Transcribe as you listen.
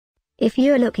If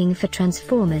you're looking for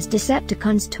Transformers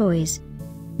Decepticons toys,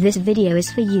 this video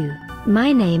is for you.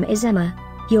 My name is Emma,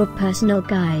 your personal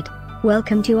guide.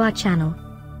 Welcome to our channel.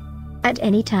 At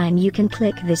any time you can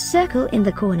click this circle in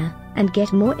the corner, and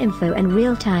get more info and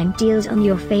real-time deals on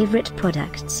your favorite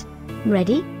products.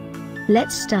 Ready?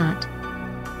 Let's start.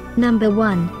 Number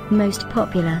 1, Most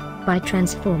Popular, by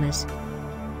Transformers.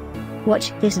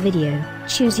 Watch this video,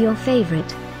 choose your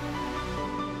favorite.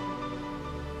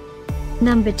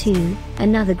 Number 2,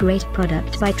 another great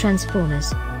product by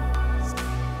Transformers.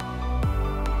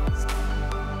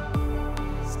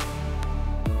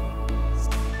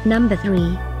 Number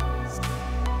 3.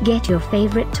 Get your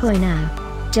favorite toy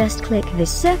now. Just click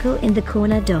this circle in the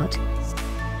corner dot.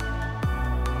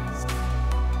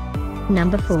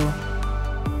 Number 4.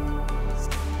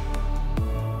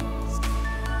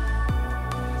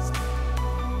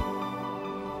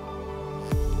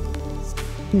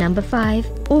 Number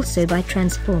 5, also by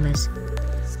Transformers.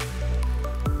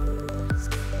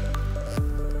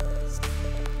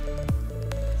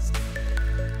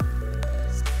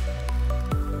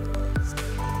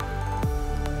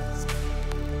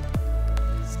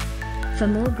 For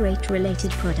more great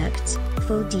related products,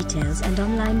 full details and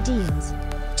online deals,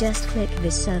 just click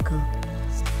this circle.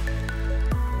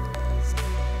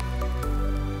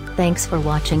 Thanks for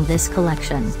watching this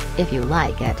collection. If you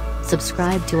like it,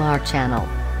 subscribe to our channel.